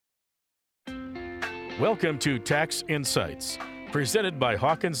Welcome to Tax Insights, presented by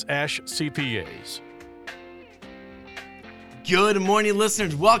Hawkins Ash CPAs. Good morning,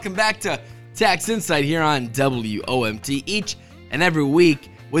 listeners. Welcome back to Tax Insight here on WOMT each and every week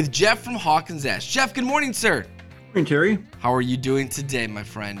with Jeff from Hawkins Ash. Jeff, good morning, sir. Good morning, Terry. How are you doing today, my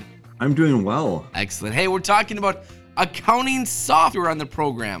friend? I'm doing well. Excellent. Hey, we're talking about accounting software on the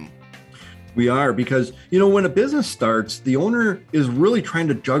program. We are because, when a business starts, the owner is really trying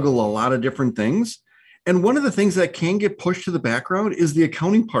to juggle a lot of different things. And one of the things that can get pushed to the background is the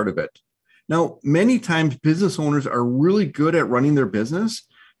accounting part of it. Now, many times business owners are really good at running their business,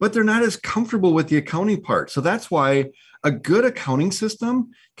 but they're not as comfortable with the accounting part. So that's why a good accounting system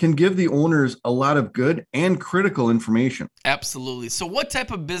can give the owners a lot of good and critical information. Absolutely. So what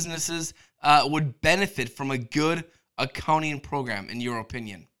type of businesses would benefit from a good accounting program, in your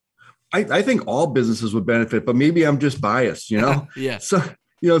opinion? I think all businesses would benefit, but maybe I'm just biased, Yeah. So,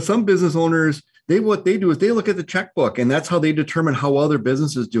 some business owners, what they do is they look at the checkbook, and that's how they determine how well their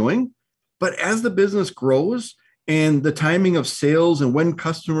business is doing. But as the business grows and the timing of sales and when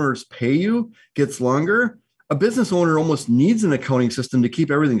customers pay you gets longer, a business owner almost needs an accounting system to keep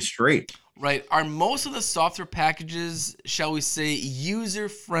everything straight. Right. Are most of the software packages, shall we say,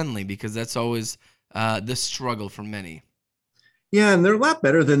 user-friendly? Because that's always the struggle for many. Yeah, and they're a lot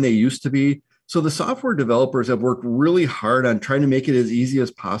better than they used to be. So the software developers have worked really hard on trying to make it as easy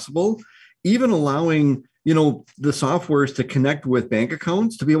as possible, even allowing, the softwares to connect with bank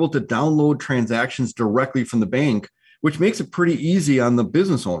accounts to be able to download transactions directly from the bank, which makes it pretty easy on the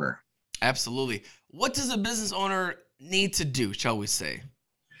business owner. Absolutely. What does a business owner need to do, shall we say?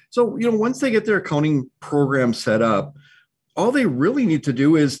 So, once they get their accounting program set up, all they really need to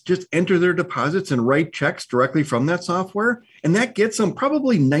do is just enter their deposits and write checks directly from that software. And that gets them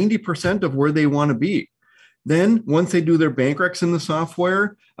probably 90% of where they want to be. Then once they do their bank recs in the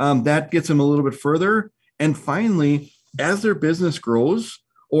software, that gets them a little bit further. And finally, as their business grows,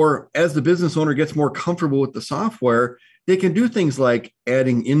 or as the business owner gets more comfortable with the software, they can do things like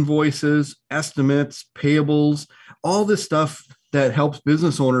adding invoices, estimates, payables, all this stuff that helps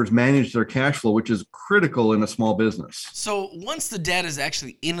business owners manage their cash flow, which is critical in a small business. So once the data is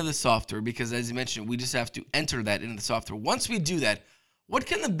actually into the software, because as you mentioned, we just have to enter that into the software. Once we do that, what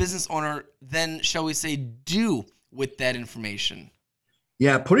can the business owner then, shall we say, do with that information?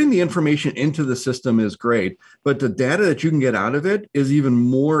 Yeah, putting the information into the system is great, but the data that you can get out of it is even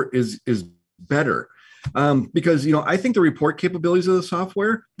more is better. Because, I think the report capabilities of the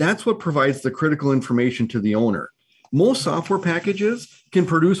software, that's what provides the critical information to the owner. Most software packages can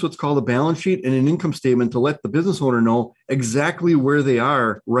produce what's called a balance sheet and an income statement to let the business owner know exactly where they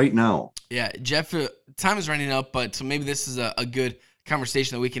are right now. Yeah, Jeff, time is running up, but so maybe this is a good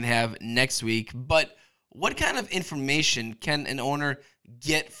conversation that we can have next week. But what kind of information can an owner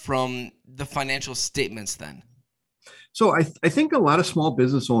get from the financial statements then? So I think a lot of small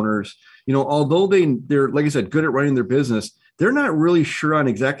business owners, although they're, like I said, good at running their business, they're not really sure on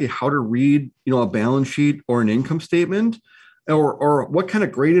exactly how to read, a balance sheet or an income statement or what kind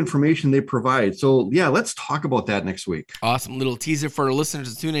of great information they provide. So yeah, let's talk about that next week. Awesome. Little teaser for our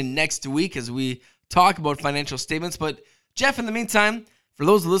listeners to tune in next week as we talk about financial statements. But Jeff, in the meantime, for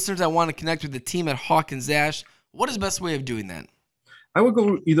those listeners that want to connect with the team at Hawkins Ash, what is the best way of doing that? I would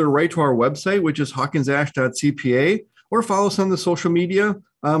go either right to our website, which is hawkinsash.cpa, or follow us on the social media,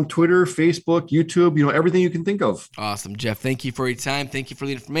 Twitter, Facebook, YouTube, everything you can think of. Awesome, Jeff. Thank you for your time. Thank you for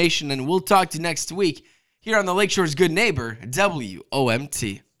the information. And we'll talk to you next week here on the Lakeshore's Good Neighbor,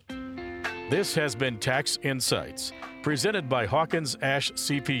 WOMT. This has been Tax Insights, presented by Hawkins Ash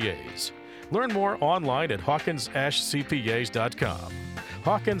CPAs. Learn more online at hawkinsashcpas.com.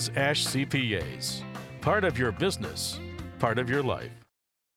 Hawkins Ash CPAs, part of your business, part of your life.